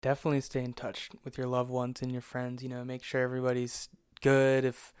definitely stay in touch with your loved ones and your friends. Make sure everybody's good.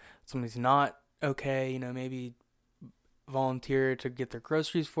 If somebody's not okay, maybe volunteer to get their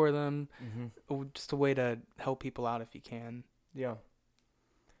groceries for them. Just a way to help people out if you can. Yeah.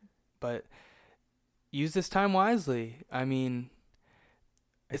 But use this time wisely. I mean,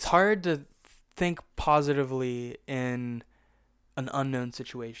 it's hard to think positively in an unknown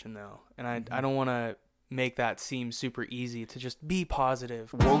situation, though. And I don't want to make that seem super easy to just be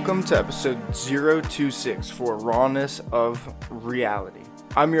positive. Welcome to episode 026 for Rawness of Reality.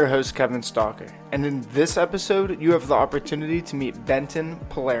 I'm your host, Kevin Stalker, and in this episode, you have the opportunity to meet Benton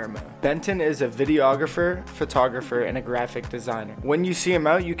Palermo. Benton is a videographer, photographer, and a graphic designer. When you see him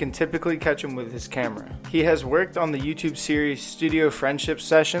out, you can typically catch him with his camera. He has worked on the YouTube series Studio Friendship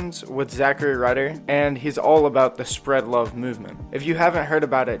Sessions with Zachary Rutter, and he's all about the spread love movement. If you haven't heard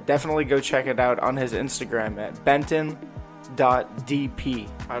about it, definitely go check it out on his Instagram at benton.dp.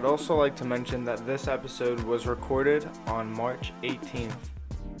 I'd also like to mention that this episode was recorded on March 18th.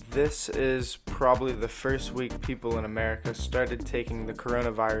 This is probably the first week people in America started taking the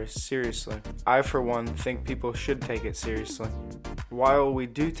coronavirus seriously. I, for one, think people should take it seriously. While we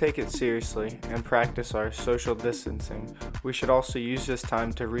do take it seriously and practice our social distancing, we should also use this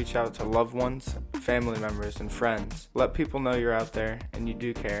time to reach out to loved ones, family members, and friends. Let people know you're out there and you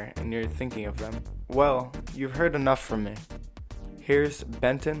do care and you're thinking of them. Well, you've heard enough from me. Here's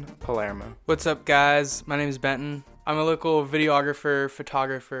Benton Palermo. What's up, guys? My name is Benton. I'm a local videographer,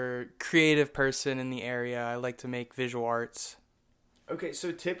 photographer, creative person in the area. I like to make visual arts. Okay,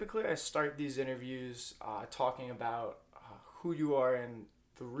 so typically I start these interviews talking about who you are and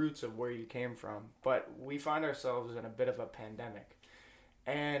the roots of where you came from. But we find ourselves in a bit of a pandemic.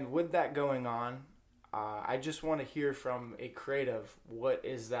 And with that going on, I just want to hear from a creative, what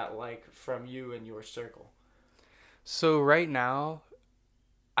is that like from you and your circle? So right now,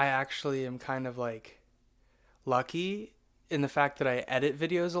 I actually am kind of like lucky in the fact that I edit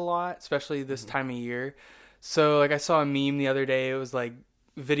videos a lot, especially this time of year. So like I saw a meme the other day. It was like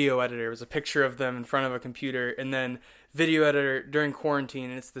video editor. It was a picture of them in front of a computer, and then video editor during quarantine,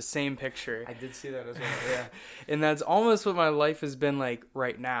 and it's the same picture. I did see that as well, yeah. And that's almost what my life has been like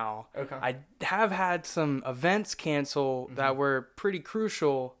right now. Okay. I have had some events cancel that were pretty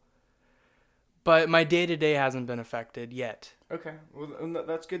crucial, but my day-to-day hasn't been affected yet. Okay. Well,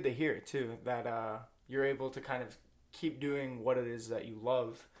 that's good to hear, too, that you're able to kind of keep doing what it is that you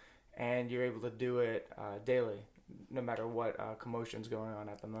love, and you're able to do it daily, no matter what commotion's going on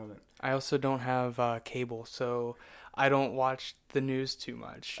at the moment. I also don't have cable, so I don't watch the news too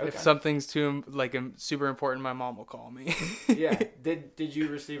much. Okay. If something's too super important, my mom will call me. Yeah. Did you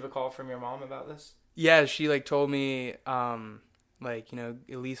receive a call from your mom about this? Yeah, she told me at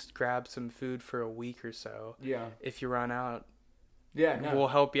least grab some food for a week or so. Yeah. If you run out. Yeah, no. We'll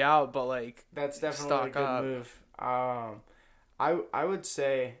help you out, but that's definitely stock a good up. move. I would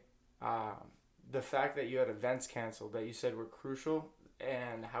say the fact that you had events canceled that you said were crucial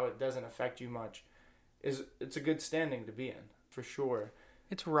and how it doesn't affect you much it's a good standing to be in, for sure.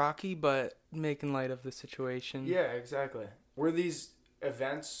 It's rocky, but making light of the situation. Yeah, exactly. Were these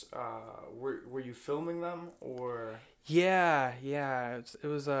events were you filming them or? Yeah. It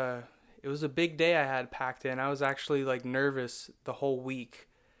was a big day I had packed in. I was actually nervous the whole week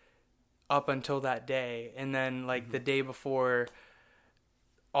up until that day. And then the day before,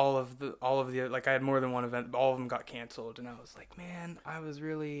 all of the I had more than one event, but all of them got canceled. And I was like, man, I was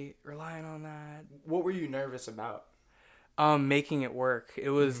really relying on that. What were you nervous about? Making it work. It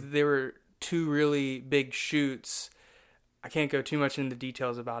was, there were two really big shoots. I can't go too much into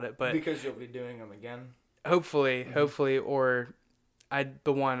details about it, but because you'll be doing them again. Hopefully, or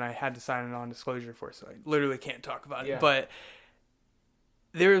the one I had to sign a non-disclosure for, so I literally can't talk about it. But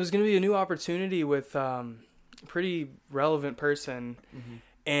there was going to be a new opportunity with a pretty relevant person,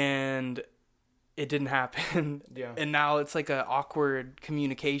 and it didn't happen. Yeah. And now it's an awkward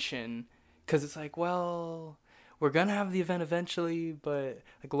communication, because it's well, we're going to have the event eventually, but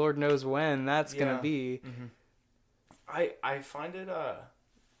Lord knows when that's going to be. I find it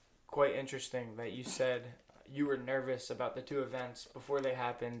quite interesting that you said you were nervous about the two events before they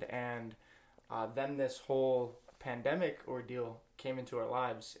happened, and then this whole pandemic ordeal came into our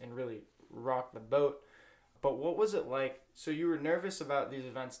lives and really rocked the boat. But what was it like? So you were nervous about these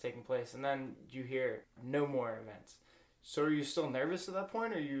events taking place, and then you hear no more events. So are you still nervous at that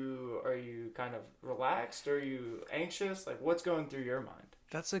point? Are you kind of relaxed? Are you anxious? What's going through your mind?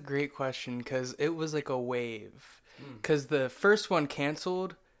 That's a great question, because it was a wave. Because the first one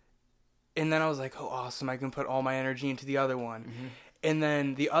canceled, and then I was oh, awesome, I can put all my energy into the other one. And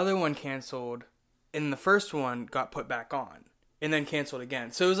then the other one canceled, and the first one got put back on. and then canceled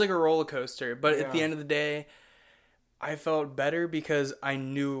again. So it was like a roller coaster. But at the Yeah. end of the day, I felt better because I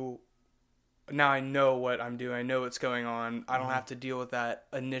knew. Now I know what I'm doing. I know what's going on. I don't have to deal with that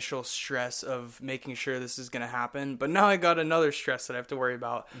initial stress of making sure this is going to happen. But now I got another stress that I have to worry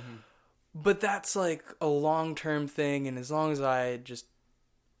about. But that's like a long-term thing. And as long as I just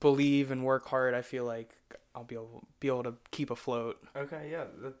believe and work hard, I feel like I'll be able to keep afloat. Okay, yeah,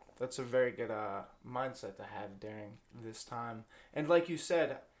 that's a very good mindset to have during this time. And like you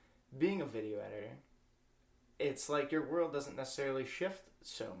said, being a video editor, it's like your world doesn't necessarily shift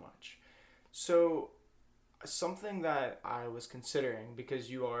so much. So something that I was considering, because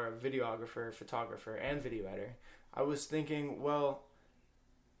you are a videographer, photographer, and video editor, I was thinking, well,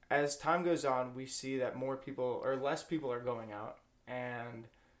 as time goes on, we see that more people or less people are going out and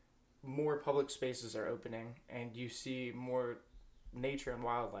more public spaces are opening, and you see more nature and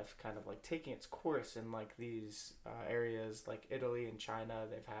wildlife kind of like taking its course in like these areas like Italy and China.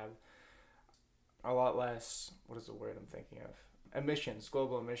 They've had a lot less, what is the word I'm thinking of?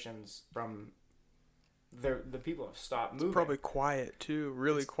 Global emissions from the people have stopped moving. It's probably quiet too,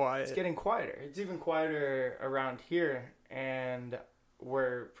 really quiet. It's getting quieter. It's even quieter around here, and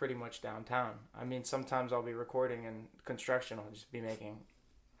we're pretty much downtown. I mean, sometimes I'll be recording and construction will just be making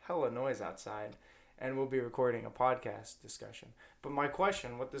hella noise outside, and we'll be recording a podcast discussion. But my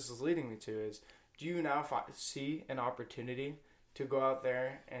question, what this is leading me to is, do you now see an opportunity to go out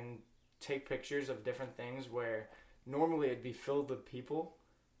there and take pictures of different things where normally it'd be filled with people,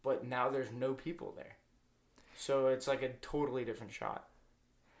 but now there's no people there? So it's like a totally different shot.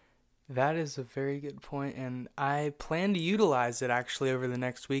 That is a very good point, and I plan to utilize it actually over the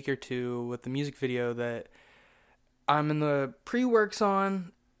next week or two with the music video that I'm in the pre-works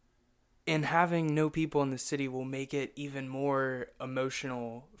on, and having no people in the city will make it even more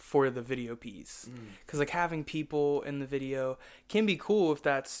emotional for the video piece. Because like having people in the video can be cool if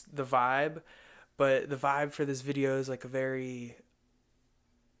that's the vibe, but the vibe for this video is like a very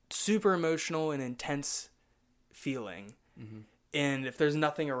super emotional and intense feeling. And if there's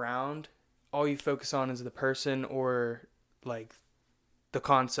nothing around, all you focus on is the person or like the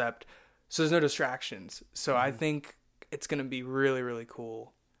concept. So there's no distractions. So I think it's going to be really, really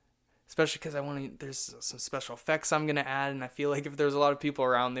cool. Especially because there's some special effects I'm going to add. And I feel like if there's a lot of people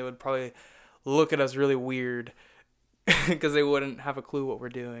around, they would probably look at us really weird because they wouldn't have a clue what we're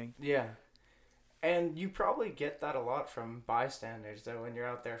doing. Yeah. And you probably get that a lot from bystanders, though, when you're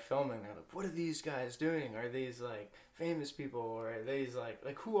out there filming. They're like, what are these guys doing? Are these, like, famous people? Or are these,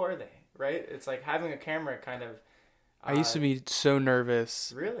 like who are they? Right? It's like having a camera kind of... I used to be so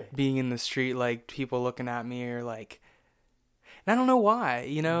nervous. Really? Being in the street, like, people looking at me or, like... And I don't know why,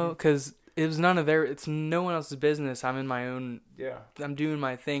 you know? Because it was it's no one else's business. I'm in my own... Yeah. I'm doing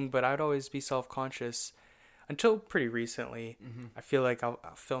my thing, but I'd always be self-conscious. Until pretty recently, I feel like I'll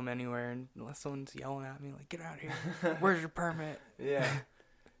film anywhere unless someone's yelling at me, like, get out of here. Where's your permit? Yeah.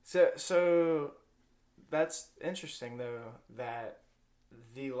 So that's interesting, though, that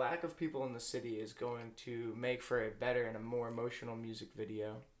the lack of people in the city is going to make for a better and a more emotional music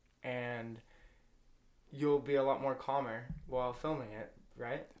video. And you'll be a lot more calmer while filming it,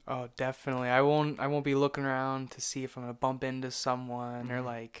 right? Oh, definitely. I won't be looking around to see if I'm going to bump into someone or,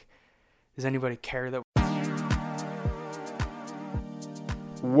 like, does anybody care that...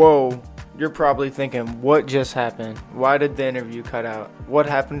 Whoa, you're probably thinking, what just happened? Why did the interview cut out? What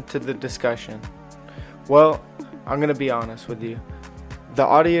happened to the discussion? Well, I'm going to be honest with you. The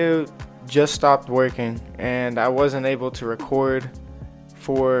audio just stopped working, and I wasn't able to record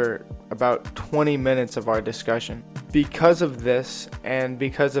for about 20 minutes of our discussion. Because of this, and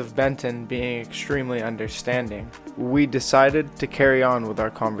because of Benton being extremely understanding, we decided to carry on with our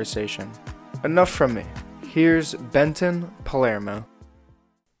conversation. Enough from me. Here's Benton Palermo.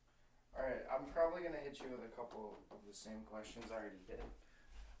 Same questions I already did.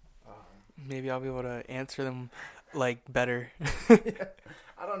 Maybe I'll be able to answer them like better.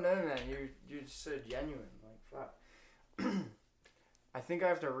 I don't know, man. You're just so genuine. Like, fuck. I think I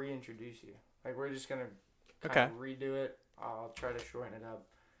have to reintroduce you. Like, we're just gonna kind of redo it. I'll try to shorten it up.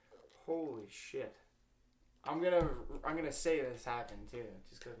 Holy shit! I'm gonna say this happened too,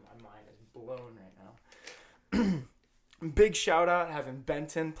 just because my mind is blown right now. Big shout out having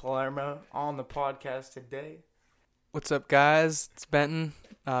Benton Palermo on the podcast today. What's up, guys? It's Benton,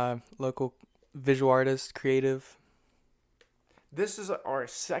 local visual artist, creative. This is our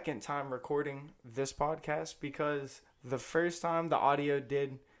second time recording this podcast because the first time the audio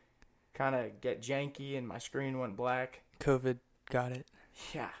did kind of get janky and my screen went black. COVID got it.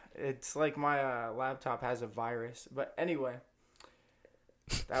 Yeah, it's like my laptop has a virus. But anyway,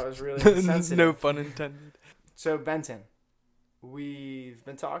 that was really sensitive. No pun intended. So, Benton, we've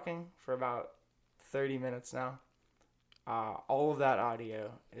been talking for about 30 minutes now. All of that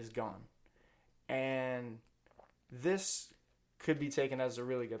audio is gone. And this could be taken as a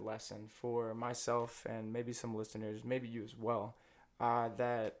really good lesson for myself and maybe some listeners, maybe you as well,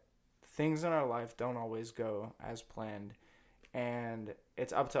 that things in our life don't always go as planned. And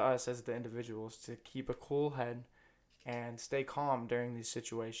it's up to us as the individuals to keep a cool head and stay calm during these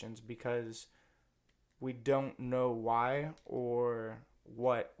situations, because we don't know why or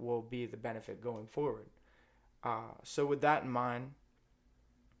what will be the benefit going forward. So with that in mind,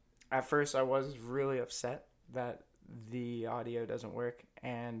 at first I was really upset that the audio doesn't work,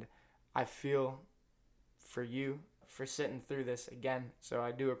 and I feel for you for sitting through this again, so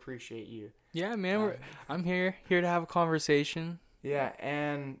I do appreciate you. Yeah, man, I'm here to have a conversation. Yeah,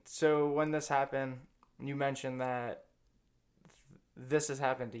 and so when this happened, you mentioned that this has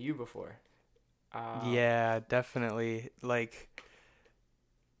happened to you before. Yeah, definitely. Like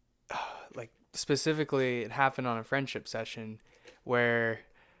specifically, it happened on a friendship session where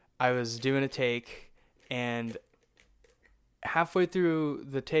I was doing a take, and halfway through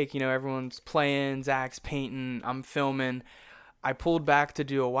the take, everyone's playing, Zach's painting, I'm filming. I pulled back to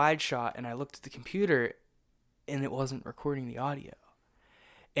do a wide shot, and I looked at the computer, and it wasn't recording the audio.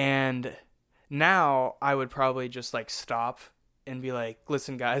 And now I would probably just stop and be like,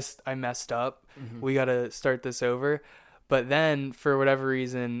 listen guys, I messed up. Mm-hmm. We got to start this over. But then for whatever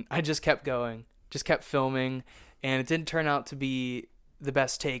reason, I just kept going, just kept filming, and it didn't turn out to be the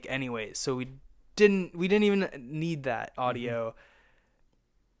best take anyways. So we didn't even need that audio. Mm-hmm.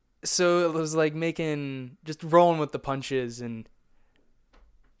 So it was like just rolling with the punches and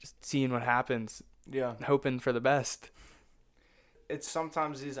just seeing what happens. Yeah. Hoping for the best. It's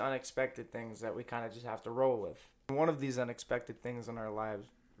sometimes these unexpected things that we kind of just have to roll with. One of these unexpected things in our lives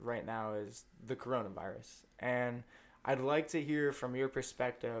right now is the coronavirus. And I'd like to hear from your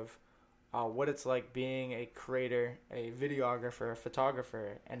perspective what it's like being a creator, a videographer, a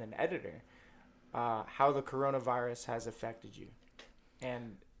photographer, and an editor. How the coronavirus has affected you,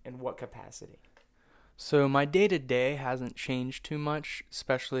 and in what capacity? So my day-to-day hasn't changed too much,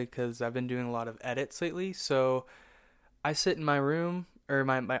 especially because I've been doing a lot of edits lately. So I sit in my room, or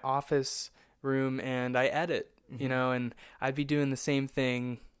my office room, and I edit, mm-hmm. And I'd be doing the same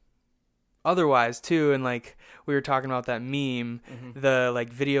thing otherwise too. And we were talking about that meme, mm-hmm. the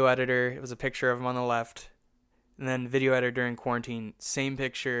video editor, it was a picture of him on the left, and then video editor during quarantine, same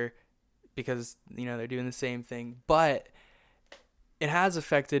picture, because they're doing the same thing. But it has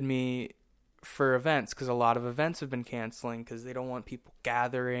affected me for events, because a lot of events have been canceling because they don't want people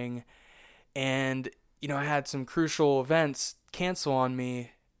gathering. And I had some crucial events cancel on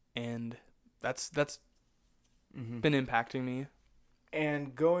me, and that's mm-hmm. been impacting me.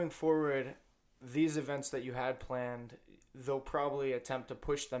 And going forward, these events that you had planned, they'll probably attempt to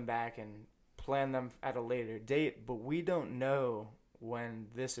push them back and plan them at a later date, but we don't know when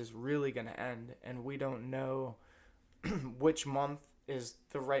this is really going to end, and we don't know which month is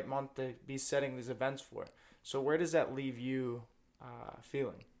the right month to be setting these events for. So where does that leave you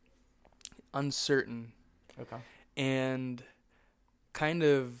feeling? Uncertain. Okay. And kind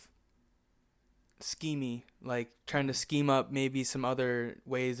of schemey, trying to scheme up maybe some other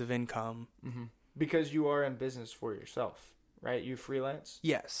ways of income. Mm-hmm. Because you are in business for yourself, right? You freelance?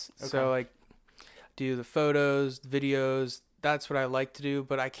 Yes. Okay. So do the photos, videos, that's what I like to do,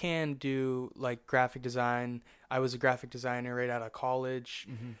 but I can do graphic design. I was a graphic designer right out of college,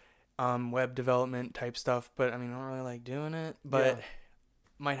 mm-hmm. Web development type stuff, but I don't really like doing it, but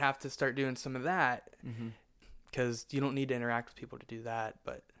might have to start doing some of that, because you don't need to interact with people to do that.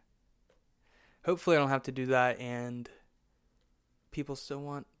 But hopefully I don't have to do that, and people still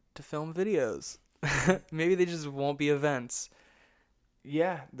want to film videos. Maybe they just won't be events.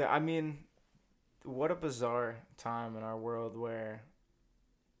 Yeah, what a bizarre time in our world where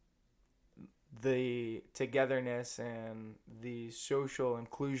the togetherness and the social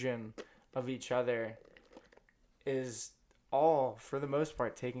inclusion of each other is all, for the most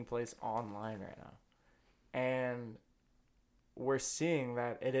part, taking place online right now. And we're seeing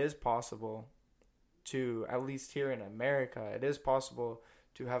that it is possible to, at least here in America, it is possible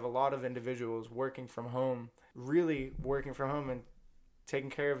to have a lot of individuals working from home, really working from home and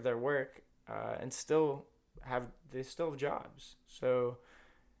taking care of their work, and still have jobs. So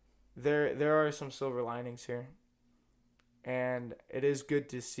there are some silver linings here, and it is good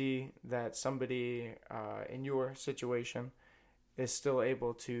to see that somebody in your situation is still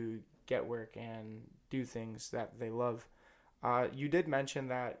able to get work and do things that they love. You did mention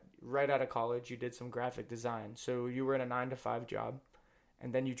that right out of college you did some graphic design, so you were in a 9-to-5 job,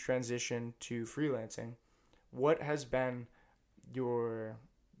 and then you transitioned to freelancing. What has been your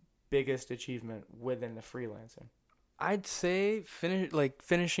biggest achievement within the freelancing? I'd say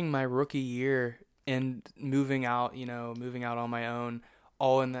finishing my rookie year and moving out on my own,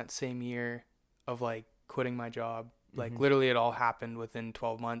 all in that same year of like quitting my job. Like literally it all happened within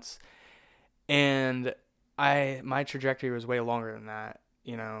 12 months. And my trajectory was way longer than that,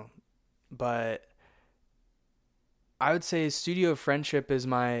 but I would say Studio Friendship is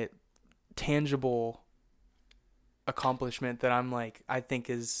my tangible accomplishment that I think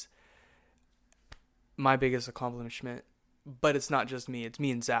is my biggest accomplishment. But it's not just me, it's me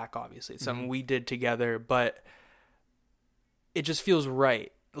and Zach, obviously. It's something we did together, but it just feels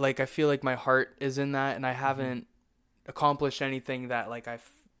right. Like I feel like my heart is in that, and I haven't accomplished anything that like I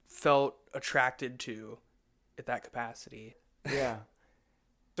felt attracted to at that capacity. Yeah.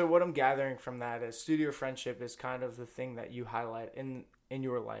 So what I'm gathering from that is Studio Friendship is kind of the thing that you highlight in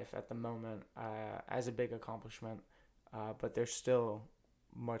your life at the moment as a big accomplishment, but there's still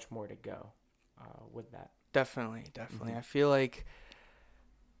much more to go with that. Definitely. I feel like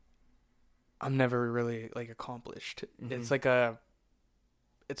I'm never really like accomplished. It's like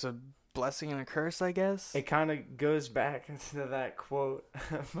it's a blessing and a curse, I guess. It kind of goes back into that quote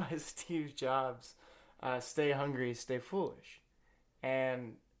by Steve Jobs, stay hungry, stay foolish.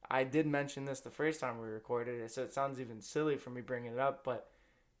 And I did mention this the first time we recorded it, so it sounds even silly for me bringing it up, but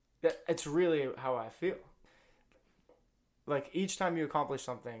it's really how I feel. Like, each time you accomplish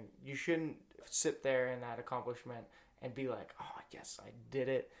something, you shouldn't sit there in that accomplishment and be like, oh, yes, I did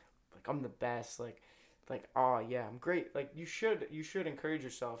it. Like, I'm the best. Like, oh, yeah, I'm great. Like, you should encourage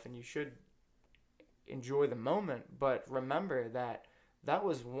yourself, and you should enjoy the moment, but remember that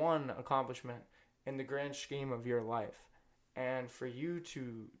was one accomplishment in the grand scheme of your life. And for you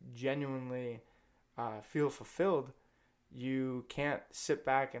to genuinely feel fulfilled, you can't sit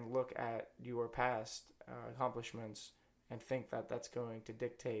back and look at your past accomplishments and think that that's going to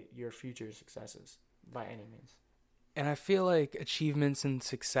dictate your future successes by any means. And I feel like achievements and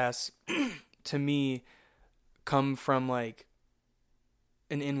success to me come from like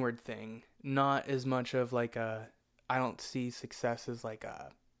an inward thing, not as much of like I don't see success as like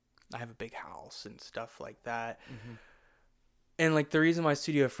I have a big house and stuff like that. And like the reason why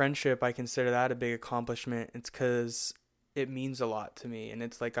Studio Friendship, I consider that a big accomplishment, it's because it means a lot to me. And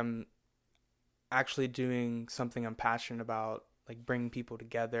it's like I'm actually doing something I'm passionate about, like bringing people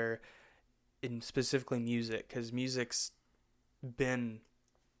together, in specifically music, because music's been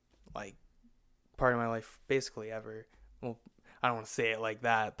like part of my life basically ever. Well, I don't want to say it like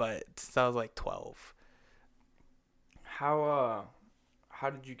that, but since I was like 12. How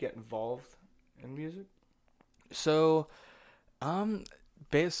did you get involved in music? So,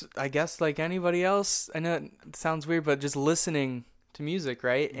 I guess like anybody else, I know it sounds weird, but just listening to music,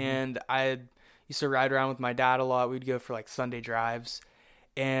 right? And I used to ride around with my dad a lot. We'd go for like Sunday drives,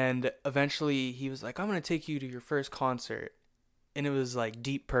 and eventually he was like, I'm going to take you to your first concert. And it was like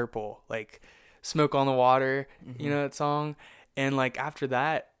Deep Purple, like Smoke on the Water, you know that song? And like after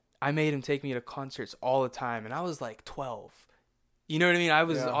that, I made him take me to concerts all the time, and I was like 12. You know what I mean? I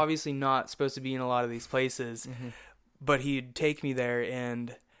was obviously not supposed to be in a lot of these places, but he'd take me there,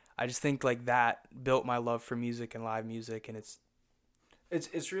 and I just think like that built my love for music and live music, and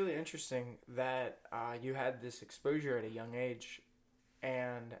it's really interesting that you had this exposure at a young age,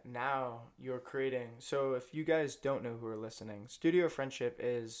 and now you're creating. So if you guys don't know who are listening, Studio Friendship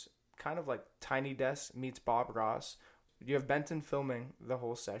is kind of like Tiny Desk meets Bob Ross. You have Benton filming the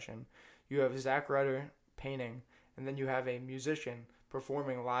whole session. You have Zach Rudder painting, and then you have a musician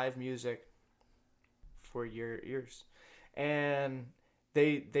performing live music for your ears. And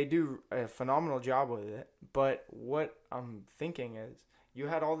they do a phenomenal job with it. But what I'm thinking is you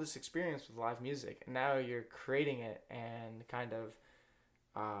had all this experience with live music, and now you're creating it and kind of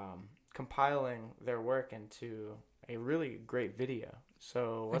compiling their work into a really great video.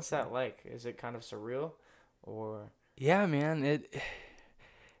 So what's that like? Is it kind of surreal, or? Yeah, man,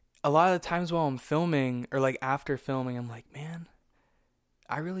 a lot of the times while I'm filming or like after filming, I'm like, man,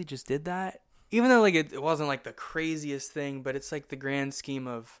 I really just did that. Even though like it wasn't like the craziest thing, but it's like the grand scheme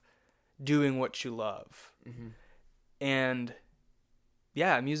of doing what you love. And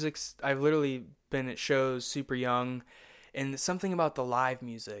yeah, I've literally been at shows super young, and something about the live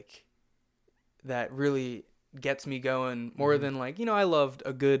music that really gets me going more than like, I loved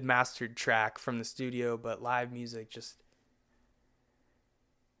a good mastered track from the studio, but live music just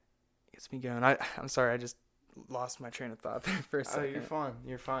gets me going. I'm sorry, I just lost my train of thought there for a second. Oh,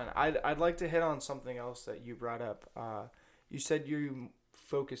 you're fine. I'd like to hit on something else that you brought up. You said you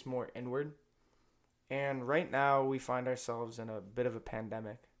focus more inward, and right now we find ourselves in a bit of a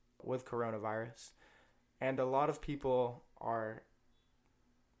pandemic with coronavirus, And a lot of people are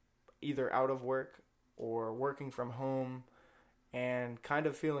either out of work or working from home and kind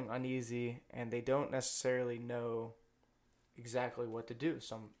of feeling uneasy, and they don't necessarily know exactly what to do,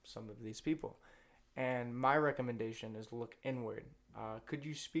 some of these people. And my recommendation is look inward. Could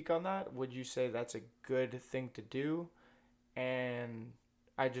you speak on that? Would you say that's a good thing to do? And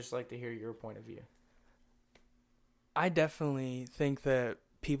I'd just like to hear your point of view. I definitely think that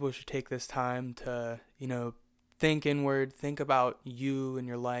people should take this time to, think inward, think about you and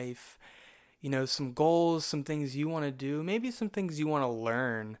your life, some goals, some things you want to do, maybe some things you want to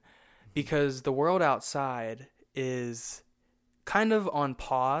learn, because the world outside is kind of on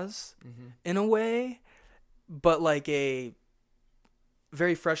pause in a way, but like a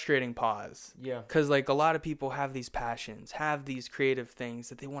very frustrating pause. Yeah. Because like a lot of people have these passions, have these creative things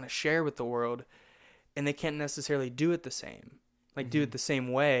that they want to share with the world, and they can't necessarily do it the same, do it the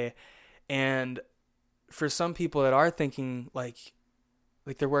same way. And for some people that are thinking like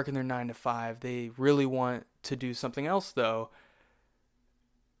they're working their 9 to 5, they really want to do something else though.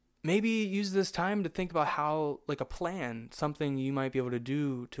 Maybe use this time to think about how, like, a plan, something you might be able to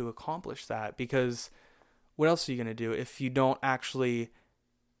do to accomplish that. Because what else are you going to do if you don't actually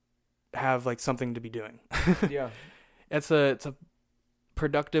have like something to be doing? Yeah. It's a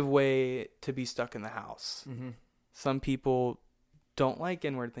productive way to be stuck in the house. Some people don't like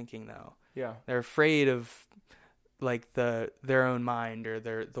inward thinking though. Yeah. They're afraid of like their own mind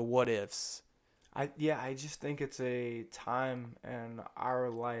or the what ifs. I just think it's a time in our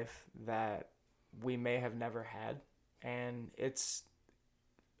life that we may have never had, and it's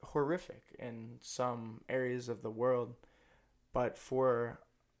horrific in some areas of the world, but for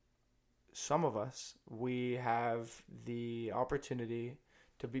some of us, we have the opportunity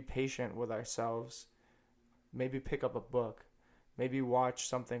to be patient with ourselves, maybe pick up a book, maybe watch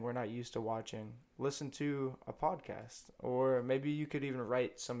something we're not used to watching, listen to a podcast, or maybe you could even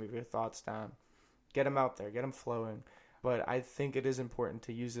write some of your thoughts down. Get them out there, get them flowing. But I think it is important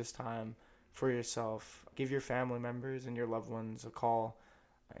to use this time for yourself. Give your family members and your loved ones a call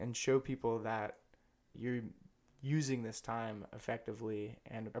and show people that you're using this time effectively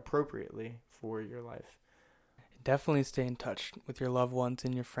and appropriately for your life. Definitely stay in touch with your loved ones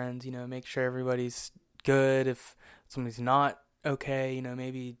and your friends. Make sure everybody's good. If somebody's not okay,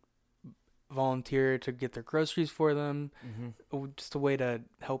 maybe volunteer to get their groceries for them. Just a way to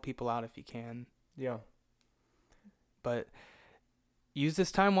help people out if you can. Yeah. But use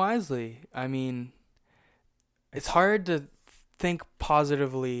this time wisely. I mean, it's hard to think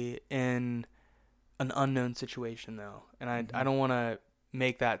positively in an unknown situation, though. And I don't want to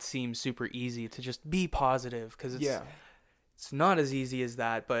make that seem super easy to just be positive, because it's not as easy as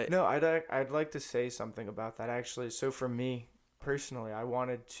that. But no, I'd like to say something about that, actually. So for me personally, I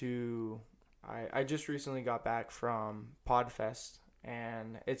just recently got back from Podfest.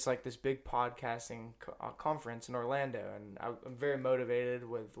 And it's like this big podcasting conference in Orlando. And I'm very motivated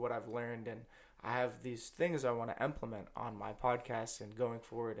with what I've learned. And I have these things I want to implement on my podcast and going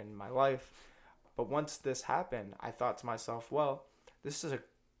forward in my life. But once this happened, I thought to myself, well, this is a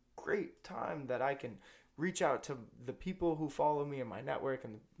great time that I can reach out to the people who follow me in my network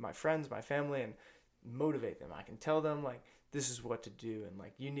and my friends, my family, and motivate them. I can tell them, like, this is what to do. And,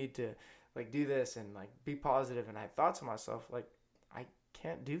 like, you need to, like, do this and, like, be positive. And I thought to myself, like, I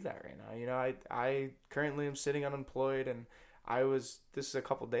can't do that right now. I currently am sitting unemployed, and this is a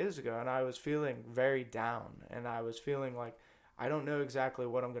couple days ago, and I was feeling very down, and I was feeling like I don't know exactly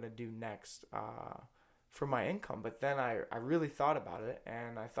what I'm going to do next for my income. But then I really thought about it,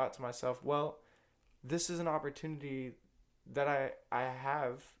 and I thought to myself, well, this is an opportunity that I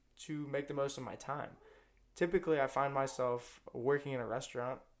have to make the most of my time. Typically, I find myself working in a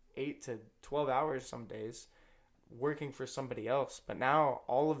restaurant 8 to 12 hours some days, working for somebody else. But now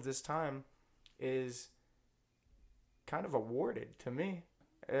all of this time is kind of awarded to me,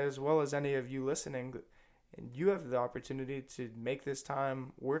 as well as any of you listening, and you have the opportunity to make this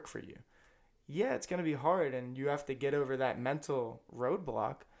time work for you. Yeah, it's going to be hard, and you have to get over that mental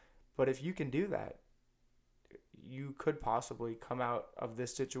roadblock, but if you can do that, you could possibly come out of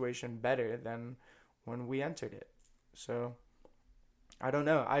this situation better than when we entered it. So I don't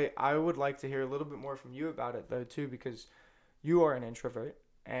know. I would like to hear a little bit more from you about it, though, too, because you are an introvert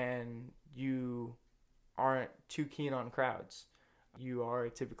and you aren't too keen on crowds. You are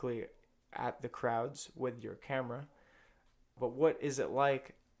typically at the crowds with your camera. But what is it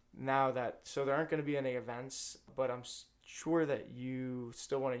like now so there aren't going to be any events, but I'm sure that you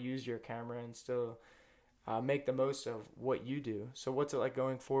still want to use your camera and still make the most of what you do. So what's it like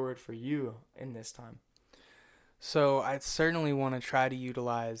going forward for you in this time? So I certainly want to try to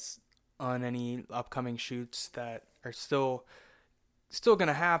utilize on any upcoming shoots that are still going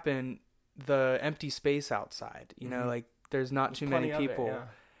to happen, the empty space outside, you know, like there's not too many people.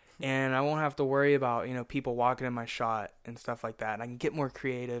 And I won't have to worry about, you know, people walking in my shot and stuff like that. And I can get more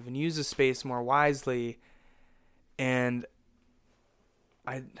creative and use the space more wisely. And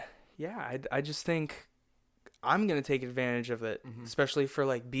I just think I'm going to take advantage of it, especially for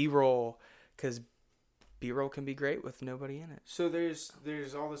like B-roll, because B-roll can be great with nobody in it. So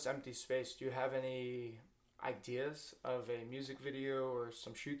there's all this empty space. Do you have any ideas of a music video or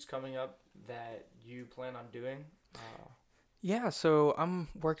some shoots coming up that you plan on doing? Yeah, so I'm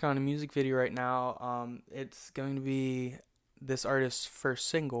working on a music video right now. It's going to be this artist's first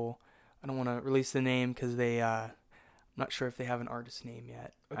single. I don't want to release the name because I'm not sure if they have an artist name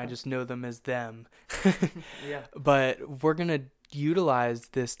yet. Okay. I just know them as them. Yeah. But we're going to utilize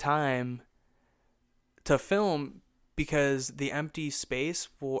this time to film because the empty space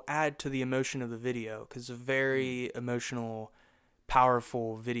will add to the emotion of the video, because it's a very emotional,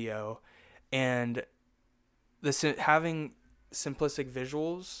 powerful video. And having simplistic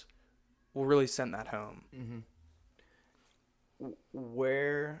visuals will really send that home.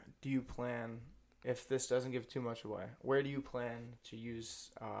 Where do you plan, if this doesn't give too much away, where do you plan to use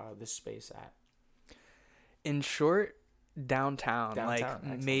this space at? In short, downtown. Like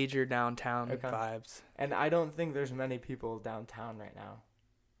excellent. Major downtown vibes. And I don't think there's many people downtown right now.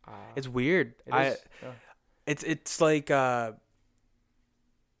 It's weird. It's like 4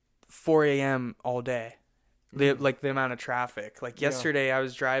 a.m. all day. Like the amount of traffic. Like yesterday, I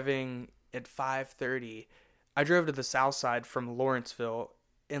was driving at 5:30. I drove to the south side from Lawrenceville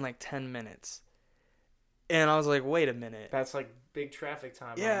in like 10 minutes. And I was like, wait a minute. That's like big traffic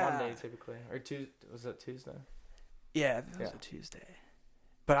time on Monday typically. Or was it Tuesday? Yeah, it was a Tuesday.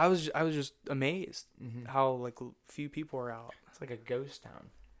 But I was just amazed how like few people are out. It's like a ghost town.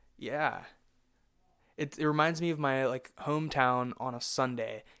 Yeah. It reminds me of my like hometown on a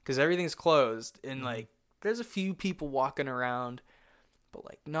Sunday, because everything's closed and like there's a few people walking around, but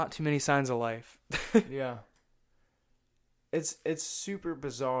like not too many signs of life. Yeah. It's super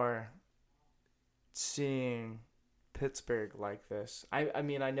bizarre seeing Pittsburgh like this. I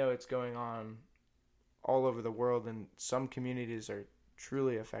mean, I know it's going on all over the world, and some communities are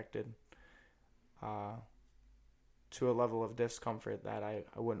truly affected to a level of discomfort that I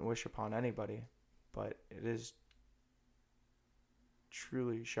wouldn't wish upon anybody, but it is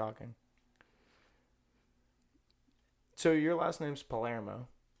truly shocking. So your last name's Palermo.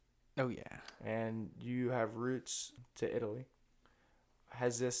 Oh, yeah. And you have roots to Italy.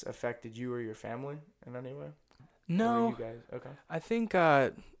 Has this affected you or your family in any way? No. You guys? Okay. I think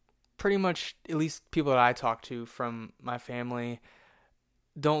pretty much, at least people that I talk to from my family,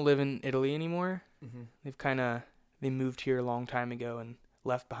 don't live in Italy anymore. They moved here a long time ago and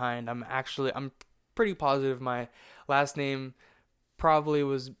left behind. I'm pretty positive my last name probably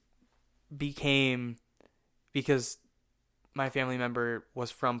became because my family member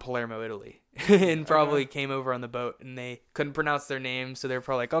was from Palermo, Italy, and probably came over on the boat, and they couldn't pronounce their name, so they're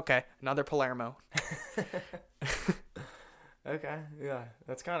probably like, okay, another Palermo. Okay, yeah,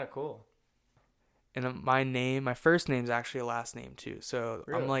 that's kind of cool. And my first name's actually a last name too, so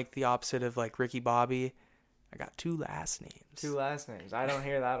really? I'm like the opposite of like Ricky Bobby. I got two last names. Two last names. I don't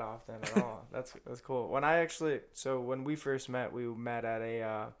hear that often at all. That's cool. When we first met, we met at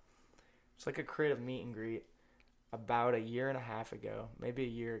it's like a creative meet and greet about a year and a half ago, maybe a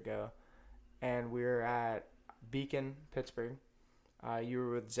year ago, and we were at Beacon, Pittsburgh. You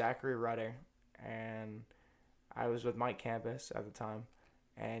were with Zachary Rudder, and I was with Mike Campus at the time,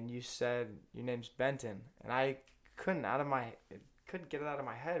 and you said your name's Benton, and I couldn't get it out of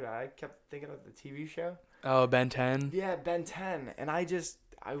my head, but I kept thinking of the TV show. Oh, Ben 10? Yeah, Ben 10, and I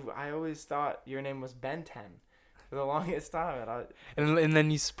always thought your name was Ben 10 for the longest time. And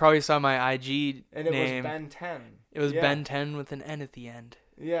then you probably saw my IG and it name. was Ben 10. It was Ben 10 with an N at the end.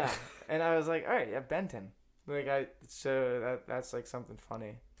 Yeah, and I was like, all right, yeah, Benton. That's like something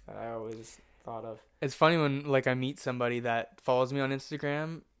funny that I always thought of. It's funny when like I meet somebody that follows me on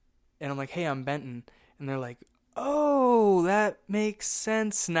Instagram, and I'm like, hey, I'm Benton, and they're like, oh, that makes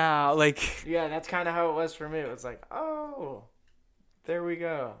sense now. Like, yeah, that's kind of how it was for me. It was like, oh, there we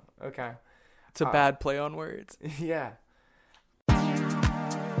go. Okay. It's a bad play on words. Yeah.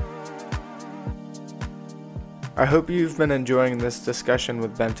 I hope you've been enjoying this discussion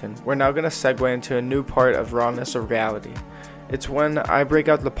with Benton. We're now going to segue into a new part of Rawness of Reality. It's when I break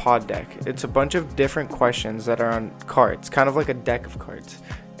out the pod deck. It's a bunch of different questions that are on cards, kind of like a deck of cards.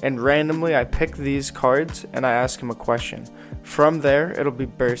 And randomly I pick these cards and I ask him a question. From there, it'll be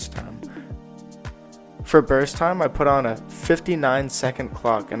burst time. For burst time, I put on a 59-second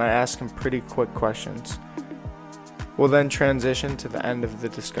clock and I ask him pretty quick questions. We'll then transition to the end of the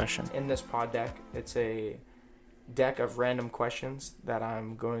discussion. In this pod deck, it's a deck of random questions that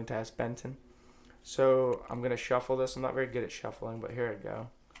I'm going to ask Benton. So I'm going to shuffle this. I'm not very good at shuffling, but here I go.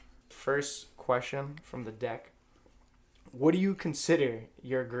 First question from the deck. What do you consider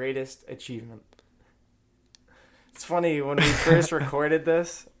your greatest achievement? It's funny, when we first recorded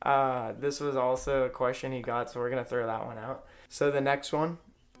this, this was also a question he got, so we're going to throw that one out. So the next one,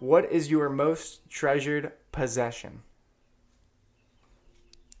 what is your most treasured possession?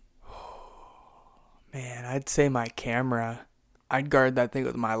 Man, I'd say my camera. I'd guard that thing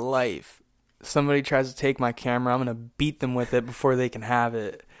with my life. If somebody tries to take my camera, I'm going to beat them with it before they can have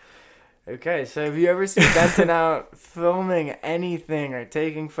it. Okay, so if you ever see Benton out filming anything or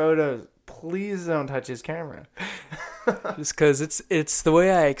taking photos, please don't touch his camera. Just because it's the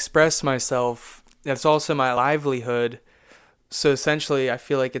way I express myself. It's also my livelihood. So essentially, I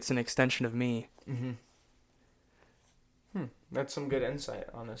feel like it's an extension of me. Mm-hmm. That's some good insight,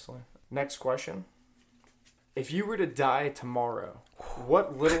 honestly. Next question. If you were to die tomorrow,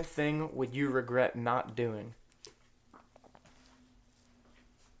 what little thing would you regret not doing?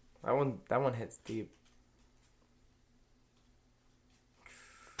 That one hits deep.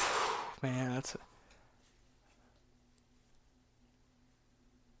 Man,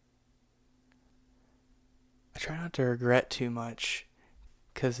 I try not to regret too much,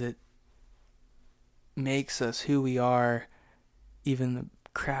 because it makes us who we are, even the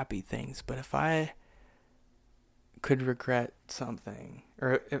crappy things. But if I could regret something,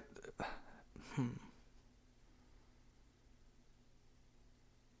 or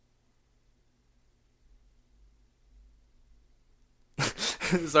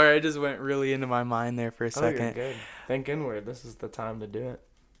Sorry, I just went really into my mind there for a second. You're good. Think inward. This is the time to do it.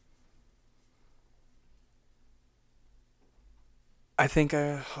 I think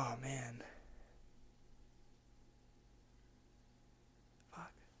oh man.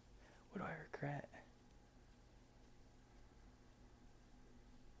 Fuck. What do I regret?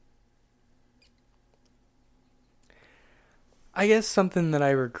 I guess something that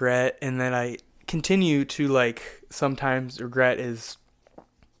I regret and that I continue to sometimes regret is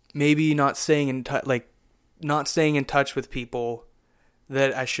maybe not staying in touch with people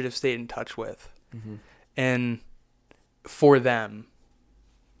that I should have stayed in touch with. Mm-hmm. And for them.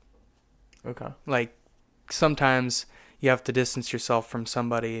 Okay. Sometimes you have to distance yourself from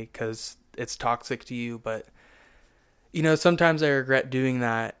somebody because it's toxic to you, but sometimes I regret doing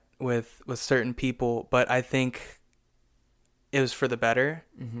that with certain people, but I think it was for the better.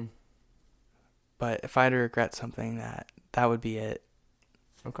 Mm-hmm. But if I had to regret something, that would be it.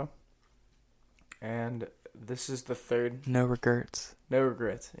 Okay. And this is the third. No regrets. No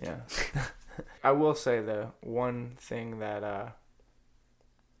regrets, yeah. I will say, though, one thing that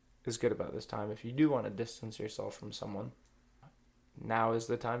is good about this time, if you do want to distance yourself from someone, now is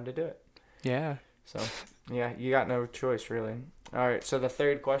the time to do it. Yeah. So, yeah, you got no choice, really. All right, so the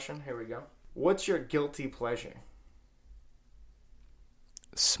third question, here we go. What's your guilty pleasure?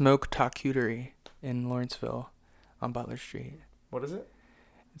 Smoke Takutery in Lawrenceville on Butler Street. What is it?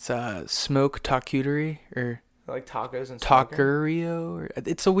 It's Smoke Takutery, or like tacos and Taquerio.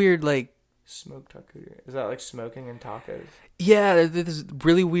 It's a weird smoke takutery. Is that like smoking and tacos? Yeah, there's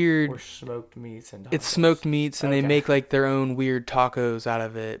really weird. Or smoked meats and tacos. It's smoked meats, and they make their own weird tacos out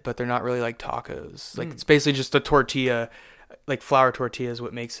of it, but they're not really like tacos. It's basically just a tortilla, flour tortilla is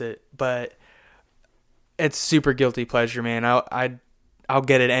what makes it. But it's super guilty pleasure, man. I'll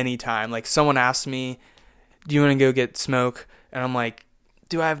get it anytime. Someone asks me, "Do you want to go get smoke?" And I'm like,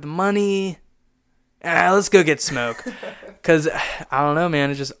 "Do I have the money? Let's go get smoke." Because I don't know, man.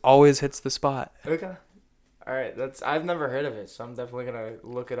 It just always hits the spot. Okay. All right. I've never heard of it, so I'm definitely gonna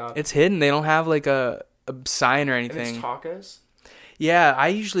look it up. It's hidden. They don't have a sign or anything. And it's tacos? Yeah, I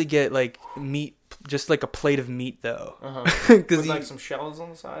usually get meat, just a plate of meat though. With some shells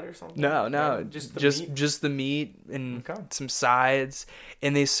on the side or something. No, yeah, just the meat and some sides,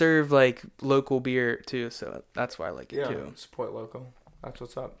 and they serve local beer too. So that's why I like it too. Support local. That's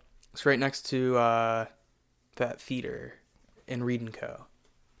what's up. It's right next to that theater in Reed & Co.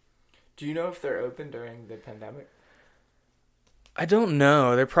 Do you know if they're open during the pandemic? I don't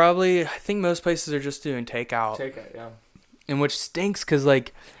know. They're probably. I think most places are just doing takeout. Takeout, yeah. And which stinks because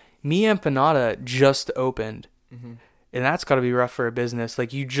Mi Empanada just opened, and that's got to be rough for a business.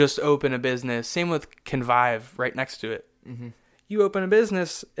 You just open a business. Same with Convive right next to it. Mm-hmm. You open a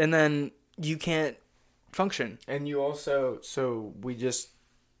business and then you can't function. And you also,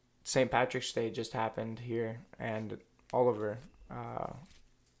 St. Patrick's Day just happened here, and all over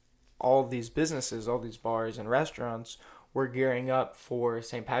all these businesses, all these bars and restaurants were gearing up for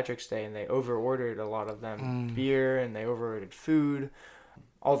St. Patrick's Day, and they over-ordered a lot of them beer, and they over-ordered food,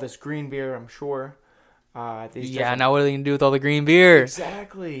 all this green beer, I'm sure. Now what are they going to do with all the green beer?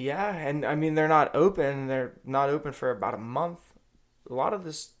 Exactly, yeah. And, I mean, they're not open. They're not open for about a month. A lot of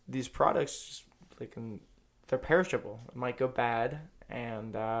these products, just, they're perishable. It might go bad,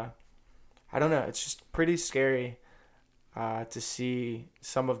 and I don't know. It's just pretty scary to see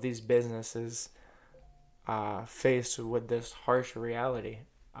some of these businesses faced with this harsh reality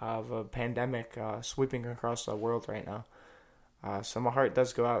of a pandemic sweeping across the world right now. So my heart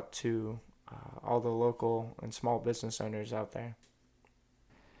does go out to all the local and small business owners out there.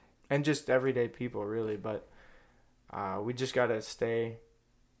 And just everyday people, really. But we just got to stay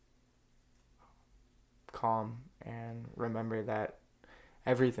calm and remember that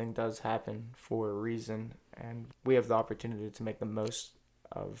everything does happen for a reason. And we have the opportunity to make the most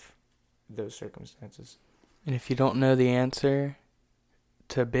of those circumstances. And if you don't know the answer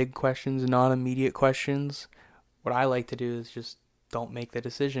to big questions, not immediate questions, what I like to do is just don't make the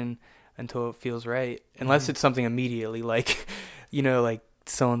decision until it feels right. Unless it's something immediately, like, like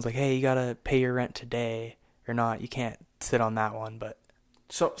someone's like, hey, you got to pay your rent today or not. You can't sit on that one. But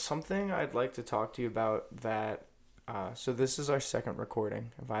so something I'd like to talk to you about that, so this is our second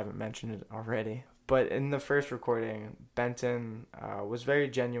recording, if I haven't mentioned it already. But in the first recording, Benton was very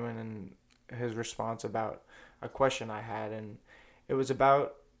genuine in his response about a question I had. And it was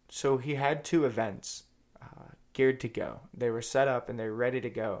about, so he had 2 events geared to go. They were set up and they were ready to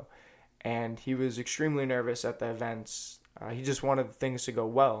go. And he was extremely nervous at the events. He just wanted things to go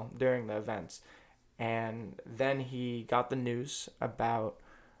well during the events. And then he got the news about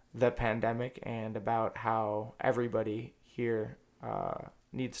the pandemic and about how everybody here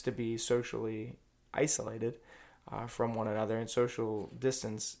needs to be socially isolated from one another, and social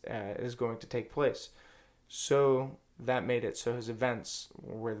distance is going to take place. So that made it so his events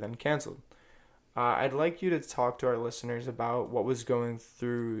were then canceled. I'd like you to talk to our listeners about what was going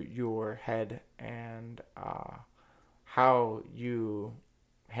through your head and how you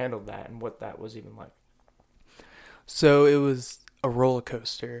handled that and what that was even like. So it was a roller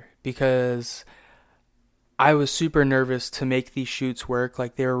coaster because I was super nervous to make these shoots work.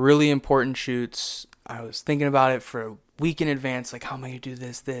 Like, they were really important shoots. I was thinking about it for a week in advance, like, how am I going to do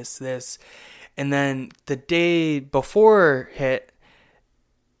this? And then the day before hit,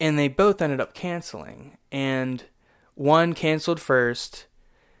 and they both ended up canceling. And one canceled first,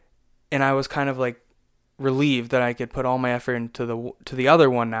 and I was kind of like relieved that I could put all my effort into the other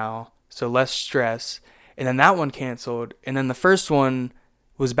one now, so less stress. And then that one canceled, and then the first one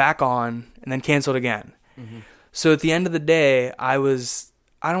was back on, and then canceled again. Mm-hmm. So at the end of the day, I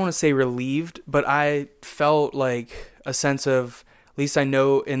don't want to say relieved, but I felt like a sense of, at least I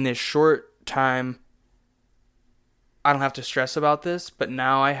know in this short time, I don't have to stress about this, but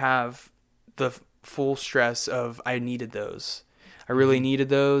now I have the full stress of I needed those. I really needed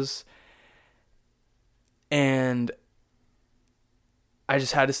those. And I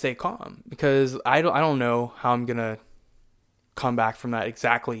just had to stay calm because I don't know how I'm going to come back from that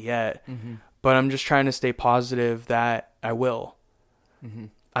exactly yet. Mm-hmm. But I'm just trying to stay positive that I will. Mm-hmm.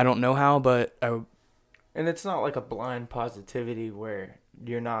 I don't know how, but And it's not like a blind positivity where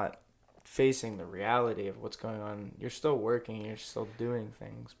you're not facing the reality of what's going on. You're still working, you're still doing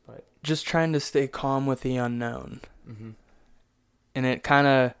things, but just trying to stay calm with the unknown. Mm-hmm. And it kind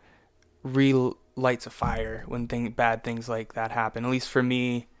of relights a fire when bad things like that happen. At least for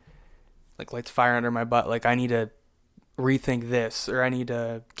me, like, lights a fire under my butt. Like, I need to rethink this, or I need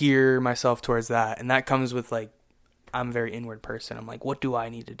to gear myself towards that. And that comes with, like, I'm a very inward person. I'm like, what do I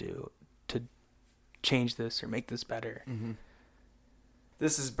need to do to change this or make this better? Mm-hmm.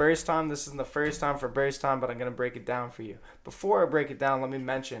 This is Burst Time. This isn't the first time for Burst Time, but I'm going to break it down for you. Before I break it down, let me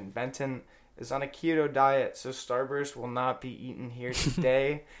mention Benton is on a keto diet, so Starburst will not be eaten here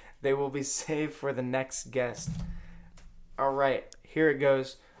today. They will be saved for the next guest. All right, here it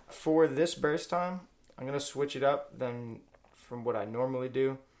goes. For this Burst Time, I'm going to switch it up than from what I normally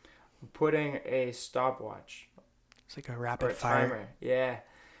do. I'm putting a stopwatch. It's like a rapid fire timer. Yeah.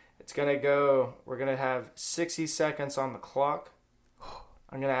 It's going to go, we're going to have 60 seconds on the clock.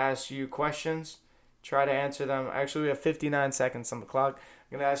 I'm going to ask you questions. Try to answer them. Actually, we have 59 seconds on the clock.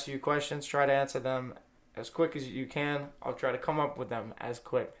 I'm going to ask you questions. Try to answer them as quick as you can. I'll try to come up with them as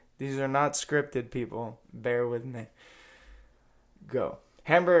quick. These are not scripted, people. Bear with me. Go.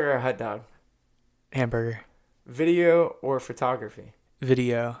 Hamburger or hot dog? Hamburger. Video or photography?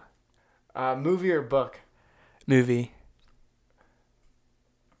 Video. Movie or book? Movie.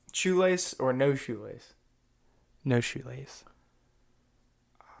 Shoelace or no shoelace? No shoelace.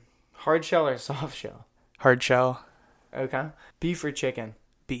 Hard shell or soft shell? Hard shell. Okay. Beef or chicken?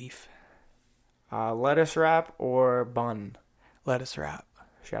 Beef. Lettuce wrap or bun? Lettuce wrap.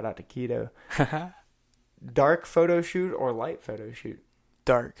 Shout out to Keto. Dark photo shoot or light photo shoot?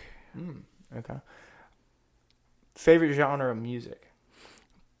 Dark. Okay. Favorite genre of music?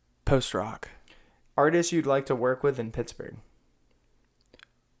 Post rock. Artists you'd like to work with in Pittsburgh?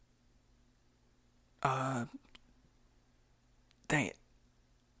 Dang it.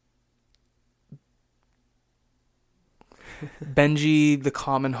 Benji, The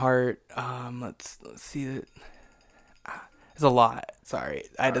Common Heart. Let's see it. It's a lot. Sorry,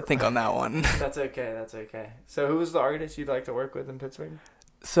 I had to think on that one. That's okay. So who was the artist you'd like to work with in Pittsburgh?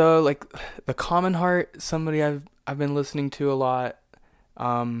 So like The Common Heart, somebody I've been listening to a lot.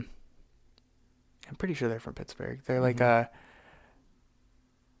 I'm pretty sure they're from Pittsburgh. They're like a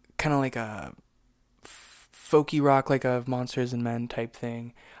kind of like a folky rock, like a Monsters and Men type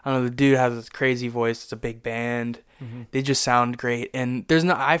thing. I don't know. The dude has this crazy voice. It's a big band. They just sound great, and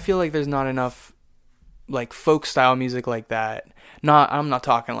I feel like there's not enough like folk style music like that. I'm not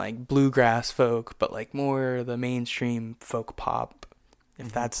talking like bluegrass folk, but like more the mainstream folk pop,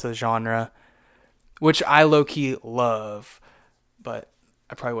 if that's the genre, which I low key love, but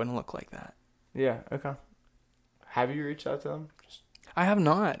I probably wouldn't look like that. Yeah. Okay. Have you reached out to them? I have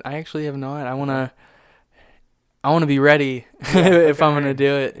not. I actually have not. I want to be ready if I'm gonna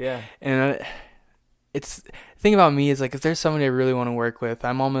do it. Yeah. And it's the thing about me is like if there's somebody I really want to work with,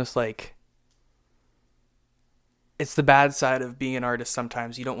 I'm almost like, it's the bad side of being an artist.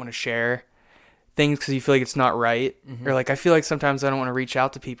 Sometimes you don't want to share things because you feel like it's not right, or like I feel like sometimes I don't want to reach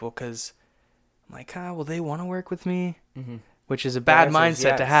out to people because I'm like, will they want to work with me? Which is a bad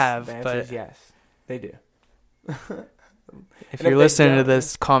mindset to have. The answer but is yes, they do. if you're listening to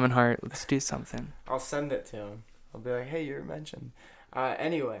this, Common Heart, let's do something. I'll send it to him. I'll be like, hey, you're mentioned.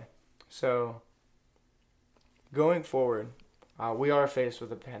 Anyway, so going forward, we are faced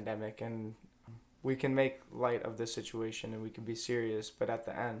with a pandemic, and we can make light of this situation and we can be serious, but at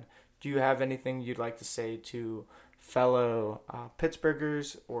the end, do you have anything you'd like to say to fellow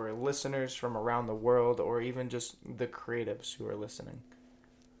Pittsburghers or listeners from around the world, or even just the creatives who are listening?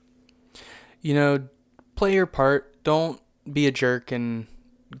 Play your part. Don't be a jerk and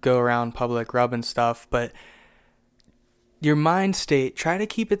go around public rubbing stuff, but your mind state, try to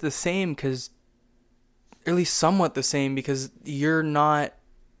keep it the same, or at least somewhat the same, because you're not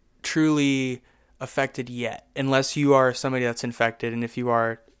truly affected yet, unless you are somebody that's infected, and if you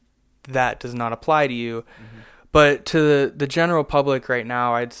are, that does not apply to you. But to the general public right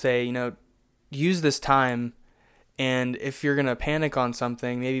now, I'd say, use this time, and if you're gonna panic on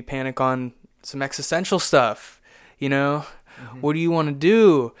something, maybe panic on some existential stuff. What do you want to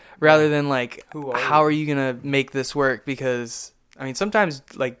do, rather than like, how are you gonna make this work? Because I mean, sometimes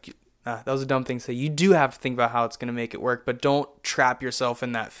like that was a dumb thing to say. You do have to think about how it's gonna make it work, but don't trap yourself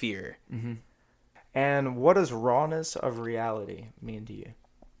in that fear. And what does rawness of reality mean to you?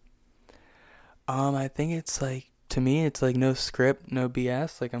 I think it's like, to me, it's like no script, no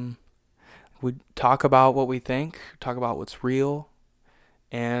BS. Like we talk about what we think, talk about what's real,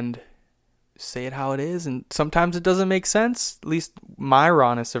 and say it how it is. And sometimes it doesn't make sense. At least my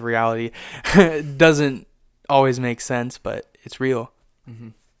rawness of reality doesn't always make sense, but it's real.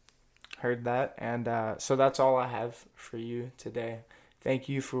 Heard that. And so that's all I have for you today. Thank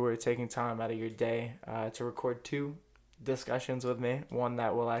you for taking time out of your day to record 2 discussions with me, one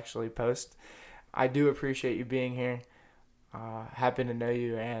that we'll actually post. I do appreciate you being here. Happy to know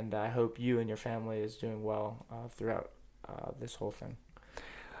you, and I hope you and your family is doing well throughout this whole thing.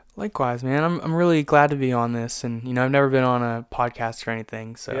 Likewise, man. I'm really glad to be on this, and I've never been on a podcast or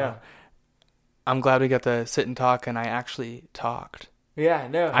anything, so yeah. I'm glad we got to sit and talk, and I actually talked. Yeah,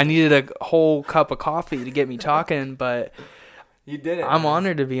 no. I needed a whole cup of coffee to get me talking, but you did it. I'm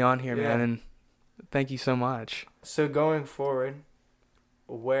honored to be on here, man, and thank you so much. So going forward,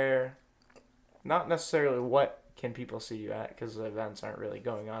 not necessarily what can people see you at, because the events aren't really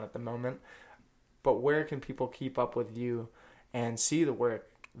going on at the moment, but where can people keep up with you and see the work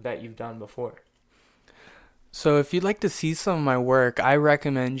that you've done before? So if you'd like to see some of my work, I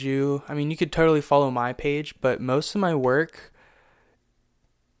recommend you could totally follow my page, but most of my work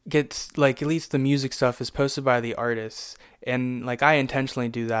gets, like, at least the music stuff is posted by the artists, and like I intentionally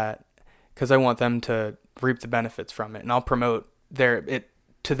do that because I want them to reap the benefits from it, and I'll promote it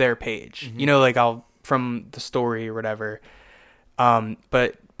to their page. Like I'll, from the story or whatever.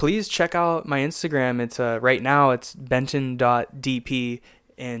 But please check out my Instagram. It's right now it's benton.dp,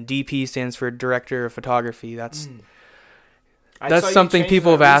 and DP stands for Director of Photography. That's something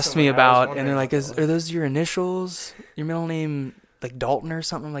people have asked me about, and they're like, are those your initials? Your middle name like Dalton or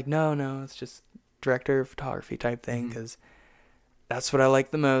something. I'm like, no, it's just director of photography type thing, because that's what I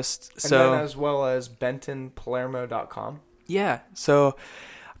like the most. And so then as well as BentonPalermo.com. Yeah, so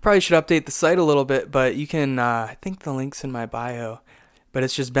I probably should update the site a little bit, but you can, I think the link's in my bio, but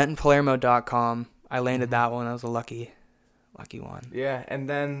it's just BentonPalermo.com. I landed that one. That was a lucky one. Yeah, and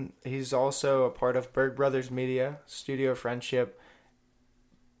then he's also a part of Berg Brothers Media, Studio Friendship,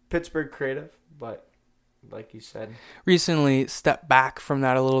 Pittsburgh Creative, but like you said, Recently stepped back from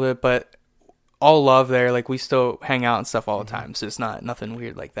that a little bit, but all love there. Like, we still hang out and stuff all the time, so it's not nothing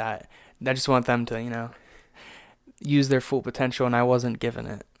weird like that. I just want them to, use their full potential, and I wasn't given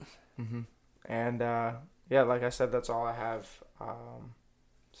it. And yeah, like I said, that's all I have.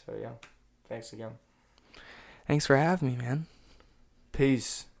 So yeah, thanks again. Thanks for having me, man.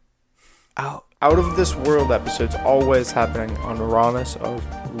 Peace. Out. Out of This World episodes always happening on Rawness of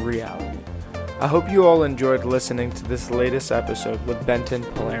Reality. I hope you all enjoyed listening to this latest episode with Benton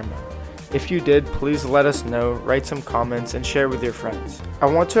Palermo. If you did, please let us know, write some comments, and share with your friends. I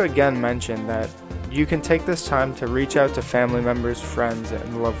want to again mention that you can take this time to reach out to family members, friends,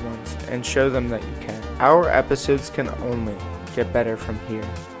 and loved ones, and show them that you can. Our episodes can only get better from here.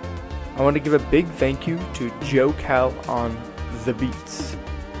 I want to give a big thank you to Joe Cal on the beats.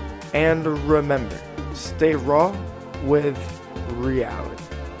 And remember, stay raw with reality.